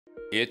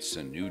It's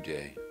a new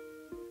day,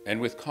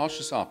 and with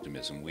cautious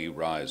optimism we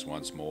rise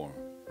once more,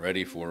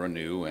 ready for a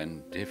new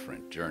and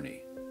different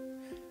journey.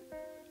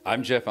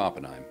 I'm Jeff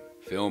Oppenheim,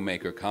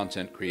 filmmaker,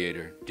 content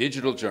creator,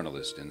 digital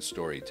journalist, and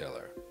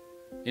storyteller,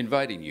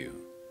 inviting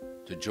you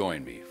to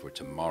join me for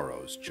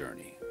tomorrow's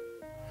journey.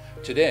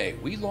 Today,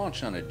 we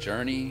launch on a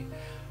journey,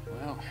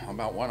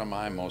 about one of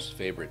my most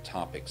favorite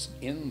topics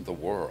in the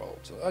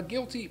world, a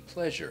guilty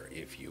pleasure,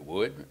 if you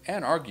would,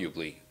 and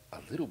arguably a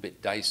little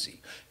bit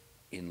dicey,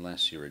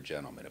 unless you're a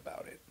gentleman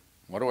about it.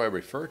 What do I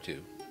refer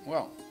to?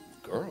 Well,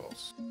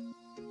 girls,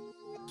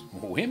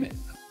 women,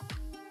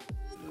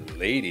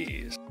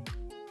 ladies.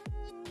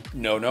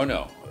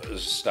 No,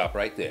 stop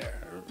right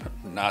there.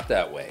 Not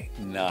that way,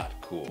 not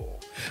cool.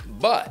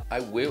 But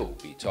I will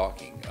be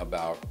talking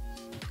about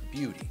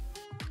beauty,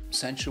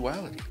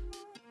 sensuality,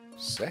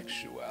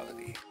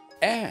 sexuality.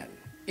 And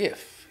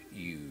if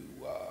you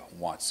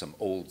want some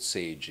old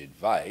sage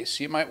advice,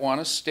 you might want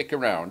to stick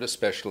around,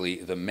 especially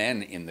the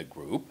men in the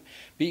group,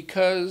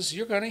 because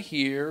you're going to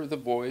hear the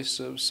voice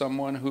of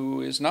someone who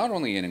is not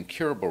only an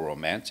incurable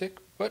romantic,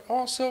 but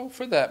also,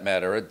 for that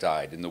matter, a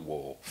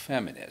dyed-in-the-wool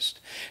feminist.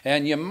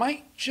 And you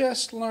might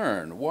just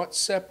learn what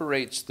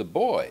separates the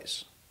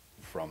boys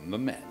from the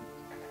men.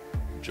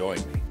 Join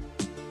me.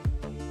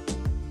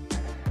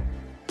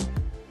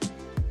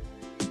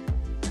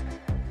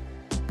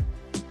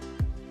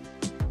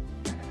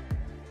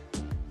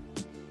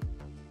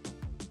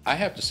 I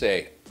have to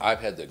say, I've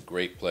had the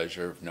great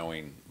pleasure of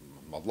knowing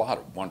a lot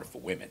of wonderful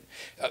women.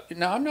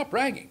 Now, I'm not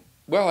bragging.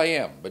 Well, I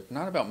am, but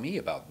not about me,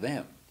 about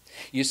them.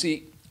 You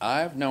see,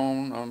 I've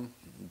known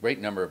a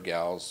great number of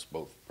gals,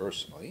 both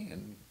personally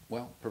and,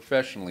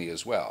 professionally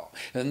as well.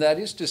 And that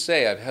is to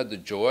say, I've had the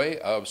joy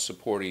of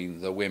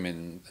supporting the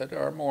women that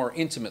are more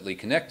intimately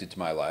connected to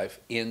my life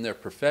in their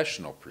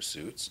professional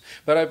pursuits.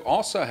 But I've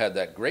also had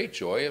that great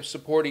joy of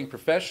supporting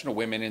professional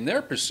women in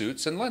their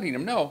pursuits and letting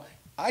them know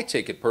I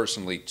take it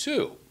personally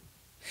too.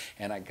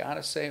 And I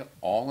gotta say,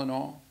 all in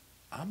all,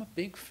 I'm a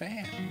big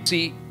fan.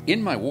 See,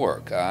 in my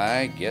work,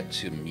 I get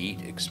to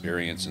meet,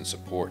 experience, and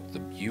support the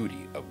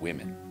beauty of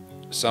women.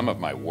 Some of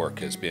my work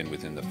has been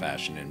within the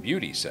fashion and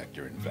beauty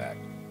sector, in fact.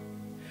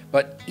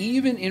 But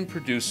even in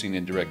producing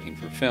and directing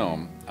for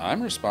film,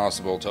 I'm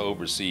responsible to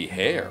oversee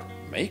hair,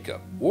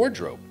 makeup,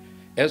 wardrobe,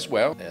 as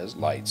well as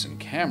lights and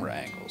camera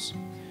angles.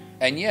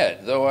 And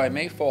yet, though I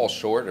may fall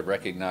short of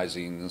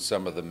recognizing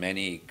some of the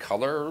many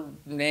color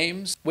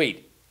names,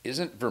 wait,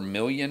 isn't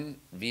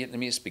vermilion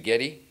Vietnamese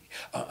spaghetti?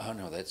 Oh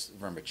no, that's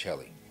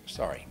vermicelli.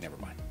 Sorry, never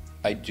mind.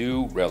 I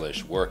do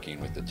relish working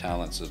with the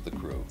talents of the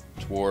crew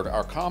toward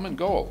our common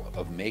goal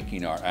of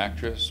making our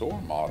actress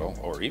or model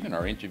or even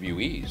our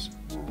interviewees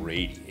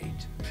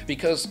radiate.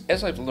 Because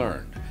as I've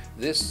learned,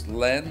 this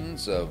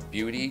lens of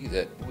beauty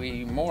that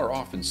we more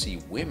often see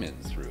women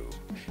through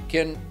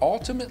can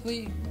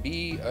ultimately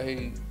be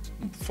a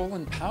full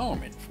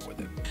empowerment for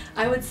them.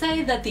 I would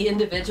say that the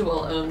individual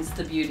owns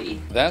the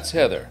beauty. That's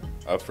Heather,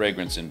 a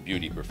fragrance and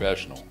beauty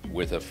professional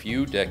with a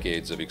few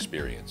decades of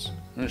experience.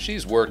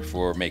 She's worked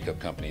for makeup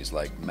companies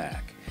like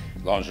MAC,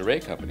 lingerie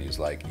companies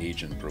like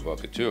Agent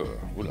Provocateur,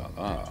 ooh la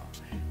la,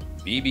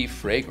 BB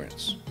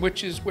Fragrance,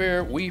 which is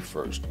where we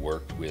first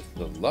worked with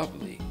the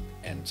lovely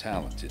and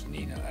talented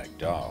Nina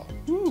Agdal.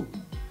 Woo.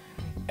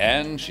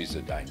 And she's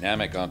a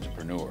dynamic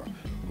entrepreneur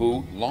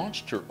who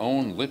launched her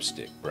own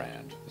lipstick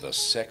brand, The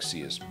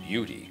Sexiest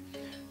Beauty,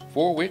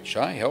 for which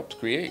I helped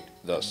create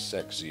the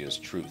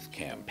Sexiest Truth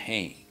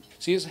campaign.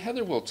 See, as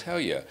Heather will tell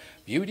you,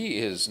 beauty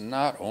is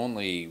not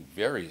only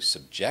very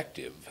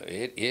subjective,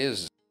 it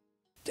is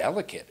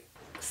delicate.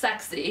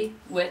 Sexy,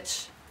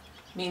 which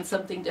means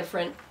something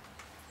different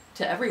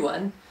to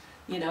everyone.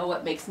 You know,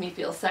 what makes me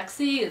feel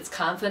sexy? It's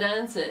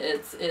confidence,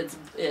 it's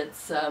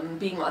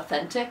being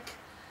authentic.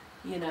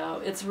 You know,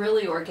 it's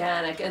really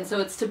organic, and so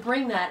it's to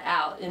bring that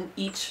out in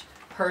each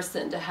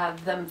person, to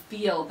have them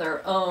feel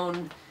their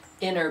own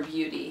inner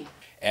beauty.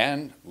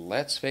 And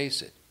let's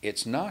face it,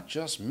 it's not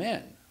just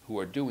men who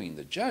are doing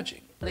the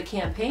judging. The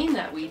campaign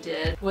that we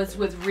did was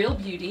with real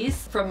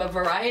beauties from a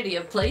variety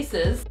of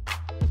places.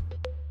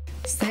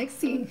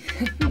 Sexy.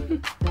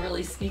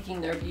 Really speaking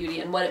their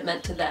beauty and what it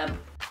meant to them.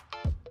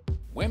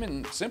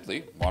 Women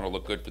simply want to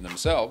look good for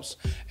themselves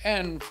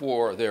and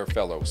for their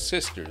fellow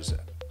sisters.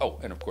 Oh,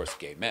 and of course,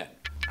 gay men.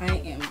 I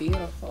am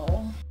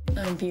beautiful.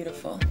 I'm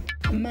beautiful.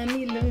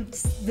 Mommy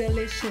looks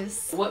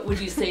delicious. What would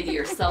you say to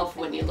yourself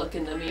when you look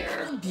in the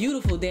mirror? I'm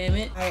beautiful, damn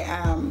it. I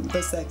am the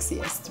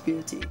sexiest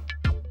beauty.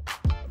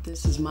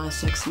 This is my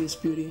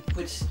sexiest beauty.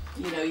 Which,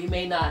 you know, you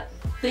may not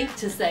think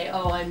to say,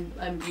 oh,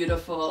 I'm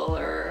beautiful,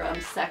 or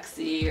I'm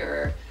sexy,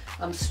 or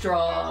I'm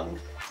strong.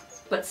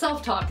 But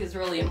self-talk is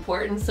really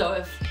important, so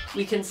if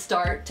we can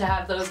start to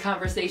have those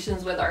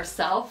conversations with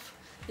ourselves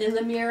in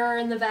the mirror,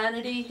 in the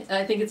vanity,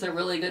 I think it's a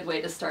really good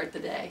way to start the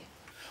day.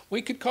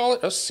 We could call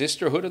it a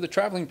sisterhood of the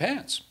traveling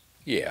pants.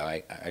 Yeah,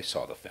 I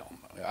saw the film.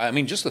 I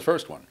mean, just the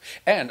first one.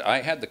 And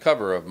I had the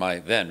cover of my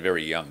then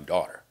very young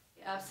daughter.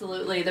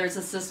 Absolutely, there's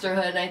a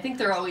sisterhood, and I think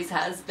there always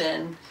has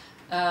been.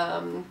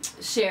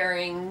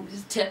 sharing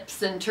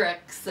tips and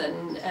tricks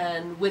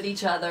and with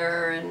each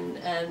other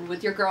and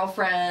with your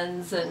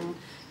girlfriends and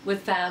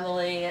with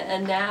family.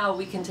 And now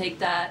we can take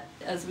that,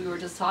 as we were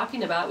just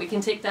talking about, we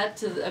can take that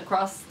to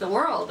across the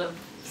world of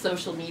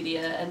social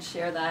media and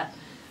share that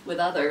with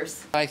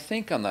others. I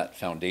think on that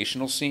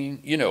foundational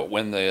scene, you know,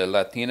 when the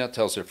Latina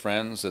tells her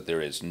friends that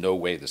there is no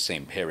way the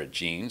same pair of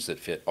jeans that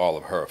fit all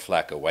of her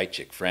flacco white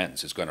chick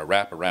friends is going to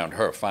wrap around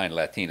her fine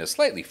Latina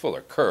slightly fuller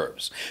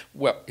curves.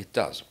 Well, it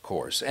does, of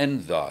course,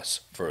 and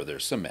thus further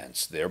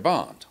cements their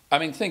bond. I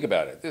mean, think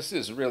about it. This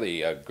is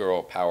really a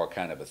girl power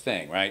kind of a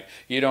thing, right?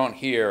 You don't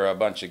hear a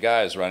bunch of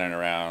guys running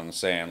around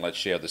saying, let's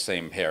share the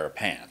same pair of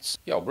pants.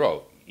 Yo,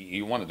 bro,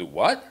 you want to do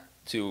what?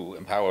 To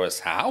empower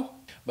us how?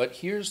 But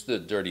here's the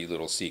dirty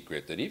little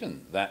secret that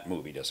even that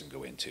movie doesn't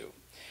go into.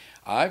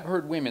 I've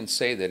heard women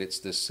say that it's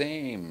the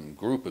same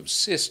group of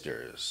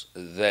sisters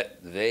that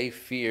they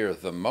fear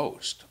the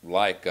most,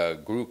 like a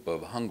group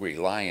of hungry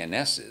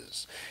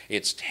lionesses.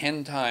 It's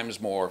 10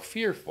 times more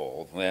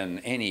fearful than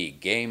any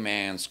gay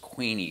man's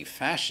queenie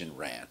fashion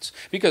rants,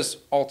 because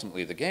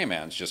ultimately the gay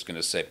man's just going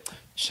to say,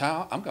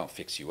 child, I'm going to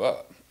fix you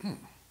up.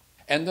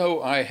 And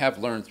though I have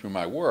learned through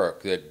my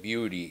work that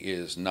beauty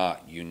is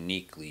not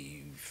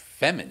uniquely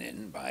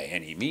feminine by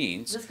any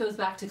means. This goes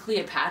back to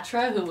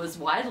Cleopatra, who was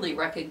widely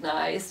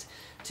recognized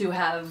to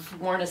have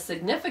worn a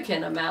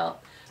significant amount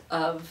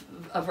of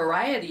a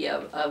variety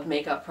of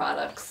makeup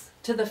products.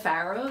 To the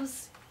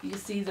pharaohs, you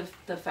see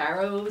the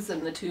pharaohs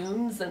and the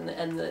tombs and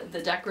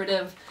the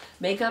decorative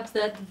makeup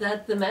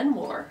that the men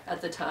wore at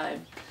the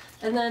time.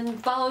 And then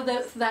follow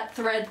that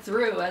thread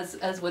through,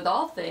 as with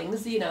all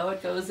things, you know,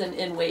 it goes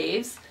in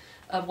waves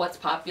of what's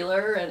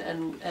popular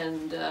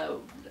and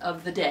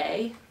of the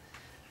day.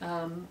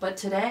 But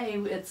today,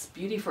 it's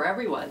beauty for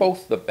everyone.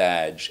 Both the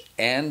badge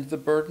and the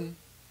burden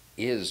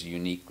is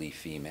uniquely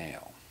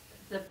female.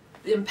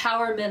 The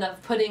empowerment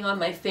of putting on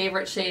my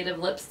favorite shade of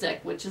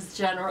lipstick, which is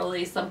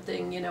generally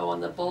something, you know, on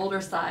the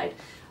bolder side.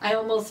 I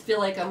almost feel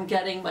like I'm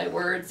getting my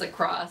words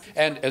across.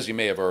 And as you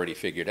may have already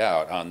figured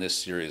out, on this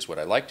series, what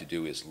I like to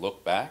do is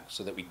look back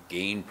so that we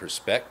gain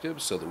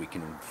perspective, so that we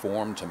can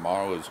inform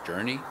tomorrow's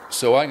journey.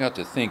 So I got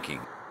to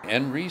thinking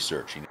and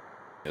researching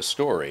a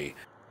story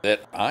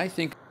that I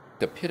think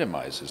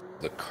epitomizes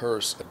the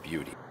curse of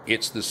beauty.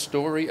 It's the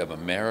story of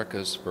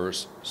America's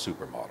first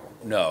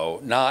supermodel. No,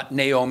 not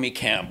Naomi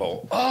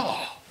Campbell.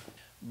 Oh!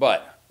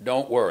 But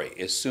don't worry,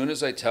 as soon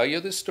as I tell you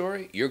this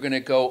story, you're going to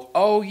go,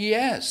 oh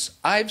yes,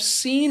 I've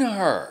seen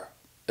her.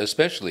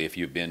 Especially if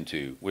you've been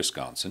to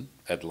Wisconsin,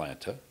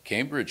 Atlanta,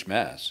 Cambridge,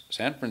 Mass.,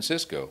 San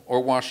Francisco,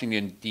 or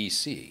Washington,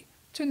 D.C.,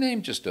 to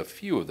name just a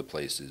few of the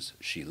places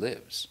she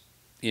lives.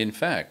 In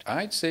fact,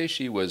 I'd say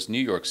she was New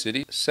York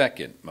City's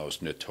second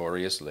most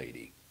notorious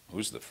lady.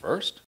 Who's the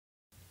first?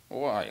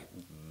 Why,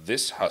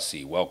 this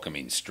hussy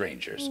welcoming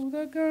strangers. Oh,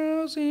 the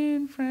girls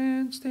in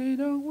France, they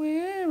don't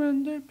wear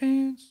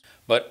underpants.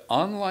 But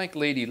unlike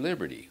Lady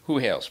Liberty, who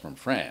hails from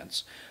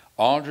France,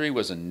 Audrey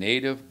was a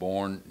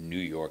native-born New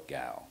York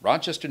gal,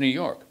 Rochester, New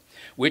York,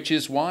 which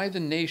is why the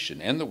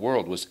nation and the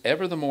world was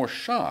ever the more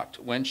shocked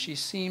when she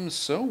seemed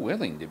so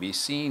willing to be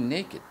seen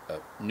naked,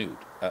 nude,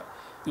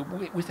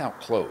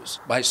 without clothes,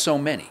 by so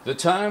many. The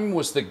time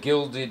was the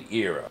Gilded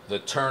Era, the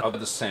turn of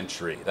the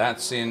century.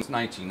 That's in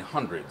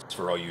 1900s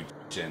for all you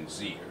Gen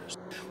Zers.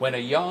 When a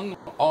young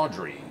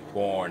Audrey,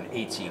 born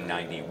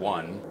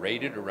 1891,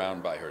 raided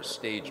around by her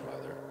stage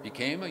mother,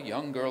 became a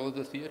young girl of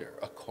the theater,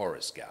 a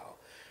chorus gal.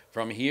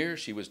 From here,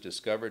 she was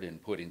discovered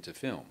and put into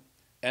film.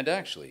 And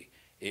actually,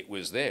 it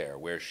was there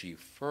where she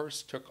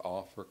first took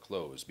off her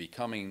clothes,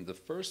 becoming the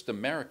first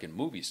American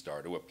movie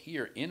star to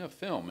appear in a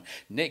film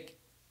naked.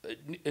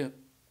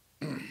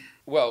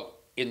 Well,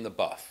 in the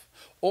buff,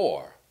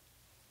 or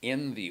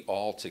in the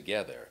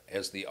altogether,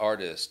 as the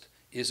artist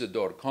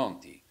Isidore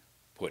Conti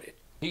put it.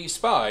 He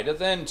spied a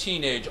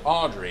then-teenage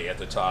Audrey at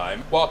the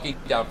time walking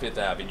down Fifth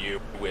Avenue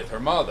with her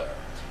mother.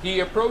 He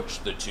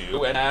approached the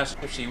two and asked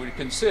if she would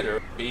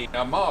consider being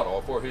a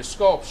model for his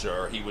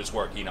sculpture he was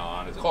working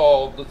on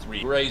called The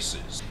Three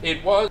Graces.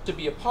 It was to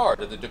be a part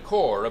of the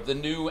decor of the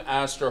new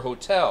Astor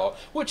Hotel,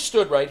 which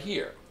stood right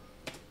here.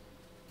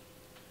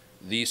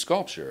 The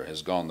sculpture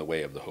has gone the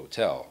way of the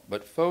hotel,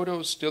 but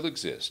photos still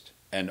exist,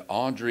 and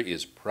Audrey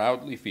is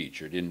proudly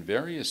featured in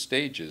various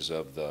stages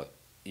of the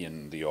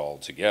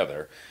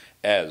altogether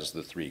as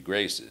the Three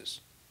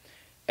Graces.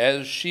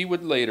 As she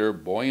would later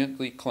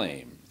buoyantly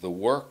claim, the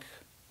work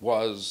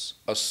was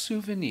a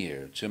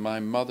souvenir to my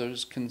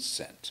mother's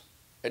consent.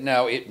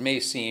 Now, it may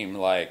seem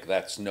like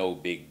that's no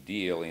big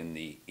deal in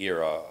the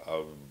era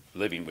of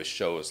living with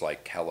shows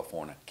like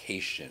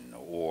Californication,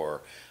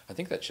 or I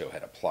think that show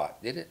had a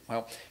plot, did it?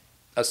 Well,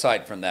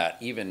 aside from that,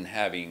 even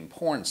having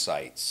porn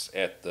sites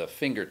at the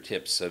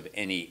fingertips of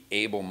any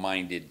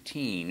able-minded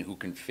teen who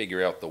can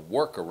figure out the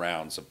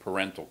workarounds of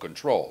parental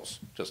controls.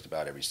 Just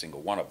about every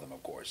single one of them,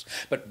 of course.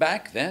 But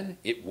back then,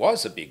 it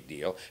was a big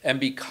deal, and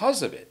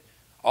because of it,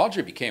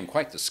 Audrey became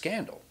quite the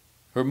scandal.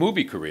 Her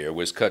movie career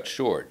was cut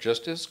short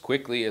just as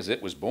quickly as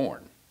it was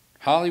born.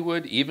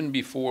 Hollywood, even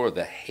before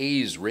the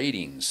Hayes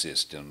rating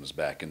systems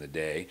back in the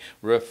day,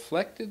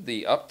 reflected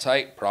the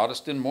uptight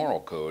Protestant moral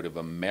code of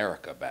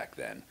America back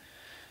then.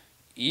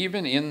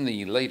 Even in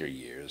the later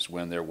years,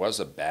 when there was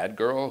a bad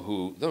girl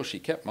who, though she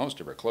kept most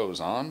of her clothes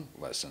on,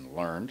 lesson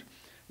learned,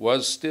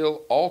 was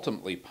still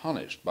ultimately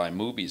punished by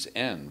movie's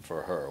end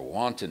for her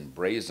wanton,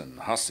 brazen,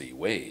 hussy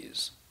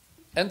ways.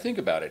 And think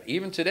about it,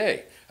 even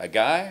today, a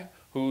guy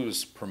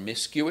who's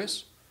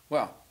promiscuous,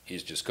 well,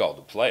 he's just called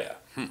a playa.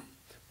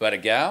 But a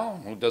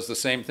gal who does the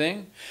same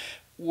thing,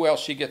 well,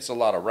 she gets a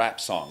lot of rap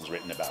songs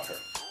written about her.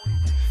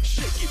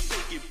 Shake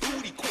it,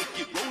 booty, quick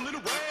it, roll it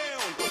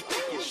around. Go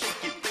quick it,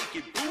 shake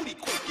it, booty,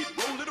 quick it,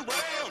 roll it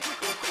around.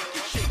 Go quick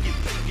it, shake it,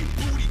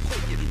 booty,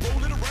 quick it,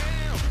 roll it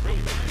around. Go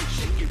quick it,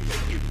 shake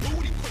it,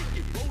 booty, quick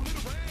it, roll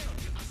it around.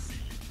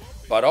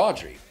 But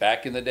Audrey,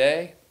 back in the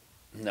day,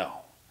 no.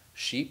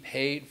 She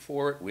paid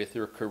for it with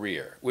her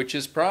career, which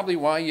is probably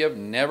why you've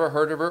never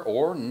heard of her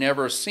or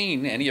never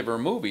seen any of her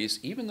movies,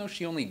 even though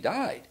she only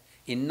died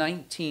in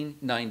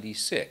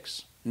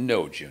 1996.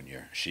 No,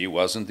 Junior, she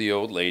wasn't the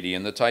old lady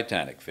in the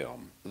Titanic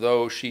film,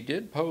 though she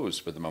did pose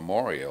for the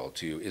memorial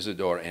to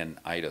Isidor and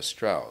Ida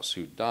Strauss,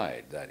 who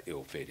died that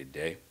ill-fated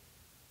day.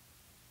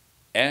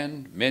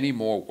 And many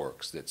more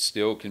works that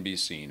still can be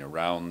seen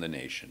around the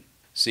nation.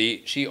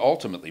 See, she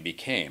ultimately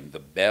became the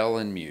belle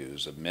and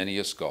muse of many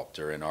a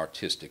sculptor and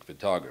artistic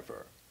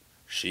photographer.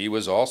 She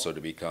was also to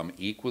become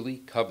equally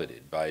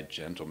coveted by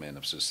gentlemen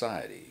of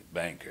society,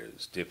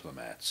 bankers,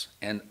 diplomats,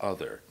 and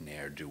other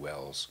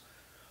ne'er-do-wells,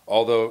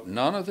 although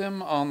none of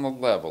them on the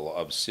level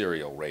of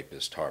serial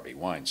rapist Harvey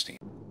Weinstein.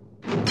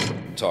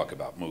 Talk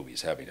about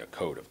movies having a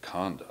code of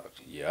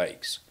conduct,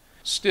 yikes.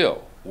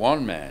 Still,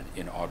 one man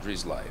in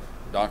Audrey's life,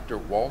 Dr.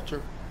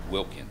 Walter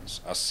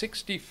Wilkins, a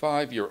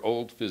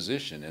 65-year-old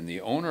physician and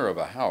the owner of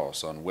a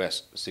house on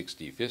West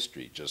 65th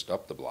Street, just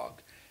up the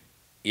block,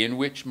 in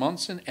which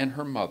Munson and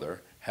her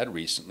mother had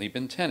recently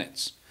been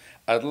tenants,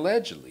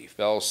 allegedly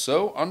fell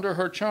so under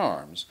her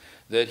charms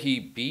that he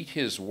beat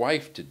his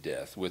wife to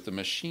death with a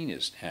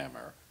machinist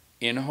hammer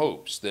in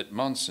hopes that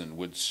Munson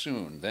would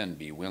soon then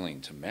be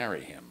willing to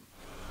marry him.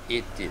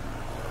 It didn't.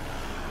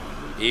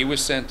 He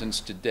was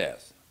sentenced to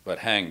death, but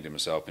hanged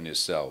himself in his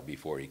cell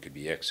before he could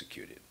be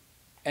executed.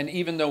 And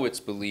even though it's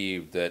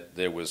believed that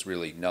there was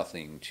really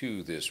nothing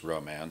to this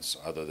romance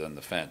other than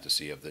the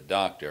fantasy of the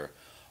doctor,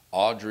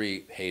 Audrey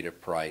paid a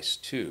price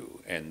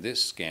too, and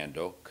this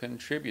scandal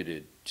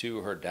contributed to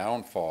her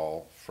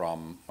downfall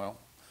from, well,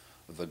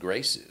 the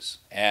graces.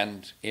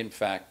 And in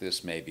fact,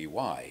 this may be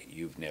why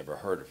you've never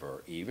heard of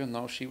her, even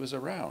though she was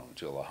around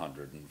till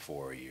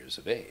 104 years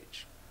of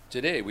age.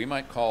 Today, we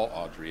might call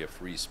Audrey a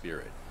free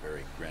spirit,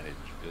 very Greenwich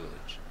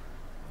Village.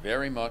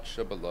 Very much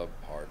a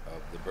beloved part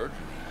of the burgeoning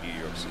New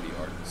York City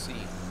art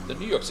scene. The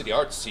New York City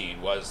art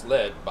scene was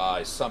led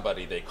by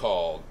somebody they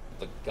called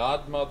the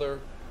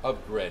godmother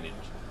of Greenwich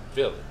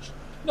Village,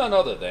 none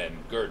other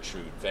than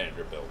Gertrude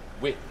Vanderbilt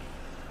Whitney,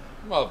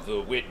 of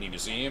the Whitney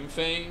Museum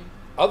fame,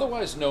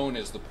 otherwise known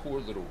as the poor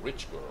little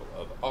rich girl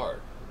of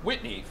art.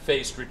 Whitney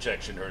faced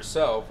rejection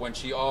herself when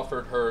she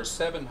offered her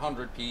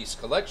 700-piece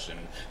collection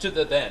to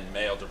the then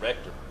male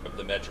director of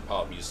the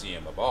Metropolitan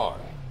Museum of Art.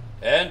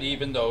 And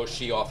even though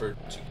she offered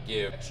to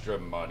give extra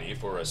money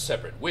for a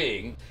separate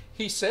wing,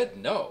 he said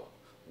no.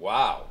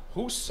 Wow,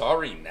 who's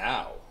sorry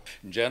now?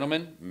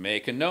 Gentlemen,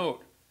 make a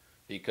note,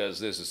 because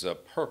this is a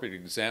perfect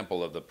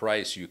example of the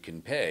price you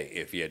can pay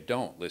if you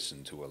don't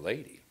listen to a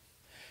lady.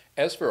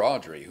 As for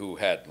Audrey, who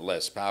had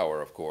less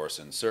power, of course,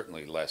 and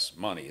certainly less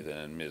money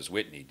than Ms.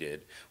 Whitney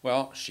did,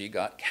 well, she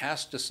got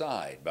cast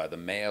aside by the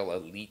male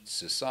elite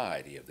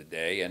society of the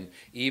day, and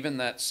even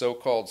that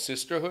so-called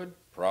sisterhood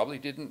probably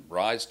didn't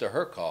rise to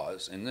her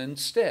cause and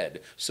instead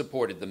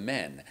supported the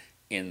men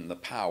in the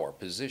power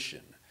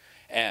position.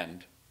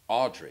 And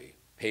Audrey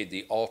paid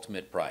the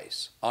ultimate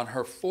price. On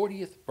her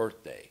 40th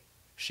birthday,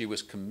 she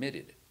was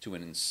committed to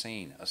an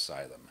insane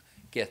asylum.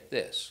 Get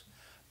this,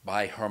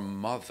 by her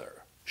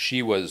mother.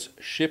 She was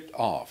shipped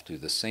off to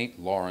the St.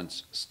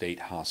 Lawrence State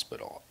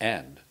Hospital,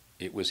 and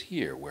it was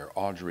here where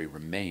Audrey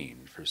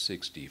remained for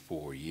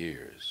 64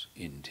 years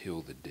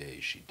until the day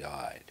she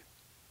died.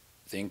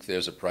 Think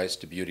there's a price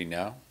to beauty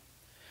now?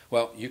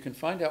 Well, you can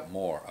find out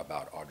more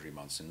about Audrey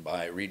Munson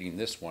by reading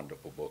this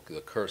wonderful book,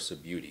 The Curse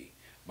of Beauty,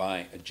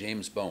 by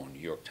James Bone, New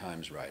York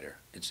Times writer.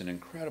 It's an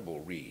incredible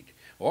read.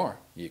 Or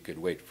you could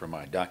wait for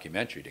my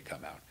documentary to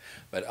come out.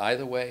 But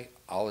either way,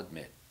 I'll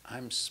admit,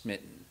 I'm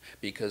smitten,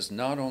 because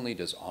not only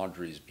does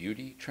Audrey's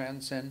beauty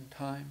transcend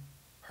time,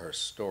 her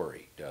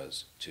story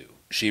does too.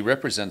 She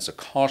represents a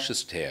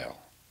cautious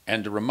tale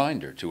and a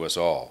reminder to us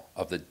all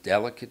of the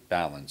delicate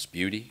balance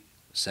beauty,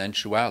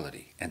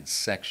 sensuality, and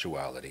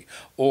sexuality,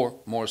 or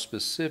more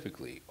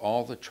specifically,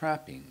 all the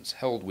trappings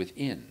held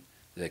within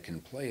that can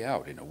play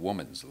out in a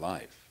woman's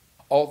life.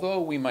 Although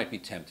we might be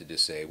tempted to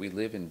say we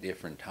live in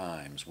different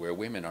times where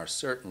women are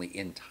certainly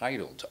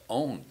entitled to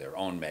own their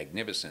own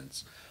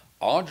magnificence,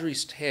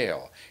 Audrey's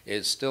tale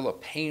is still a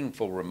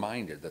painful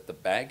reminder that the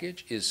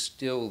baggage is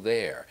still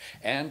there,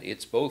 and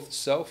it's both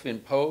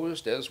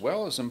self-imposed as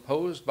well as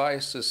imposed by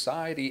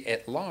society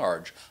at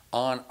large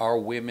on our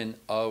women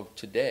of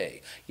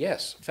today.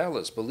 Yes,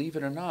 fellas, believe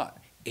it or not,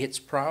 it's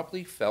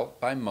probably felt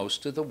by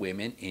most of the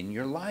women in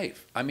your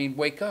life. I mean,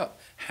 wake up.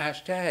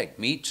 Hashtag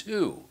me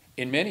too.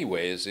 In many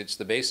ways, it's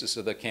the basis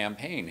of the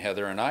campaign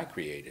Heather and I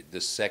created, The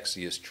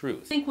Sexiest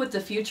Truth. I think what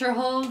the future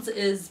holds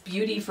is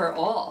beauty for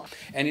all.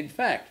 And in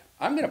fact,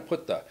 I'm going to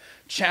put the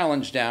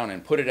challenge down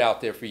and put it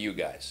out there for you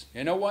guys.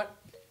 You know what?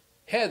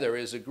 Heather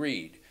has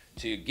agreed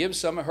to give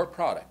some of her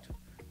product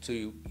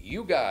to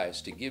you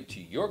guys to give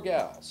to your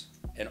gals.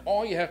 And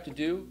all you have to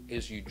do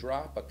is you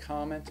drop a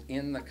comment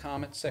in the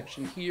comment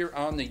section here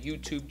on the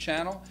YouTube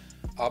channel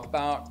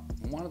about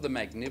one of the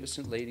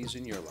magnificent ladies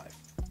in your life.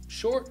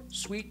 Short,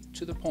 sweet,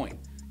 to the point.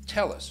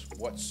 Tell us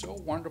what's so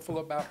wonderful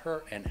about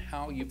her and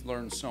how you've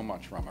learned so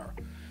much from her.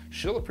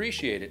 She'll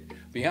appreciate it.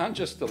 Beyond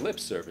just the lip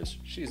service,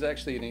 she's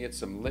actually going to get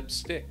some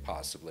lipstick,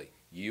 possibly.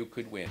 You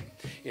could win.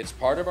 It's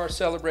part of our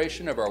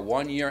celebration of our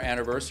 1-year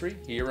anniversary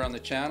here on the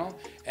channel.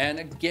 And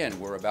again,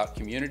 we're about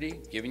community,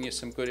 giving you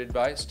some good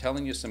advice,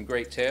 telling you some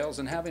great tales,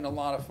 and having a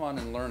lot of fun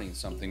and learning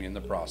something in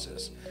the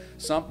process.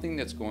 Something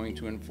that's going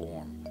to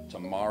inform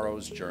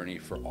tomorrow's journey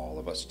for all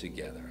of us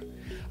together.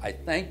 I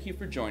thank you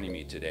for joining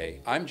me today.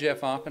 I'm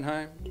Jeff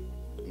Oppenheim.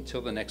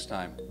 Until the next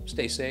time,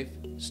 stay safe,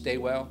 stay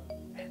well,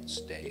 and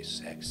stay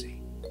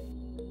sexy.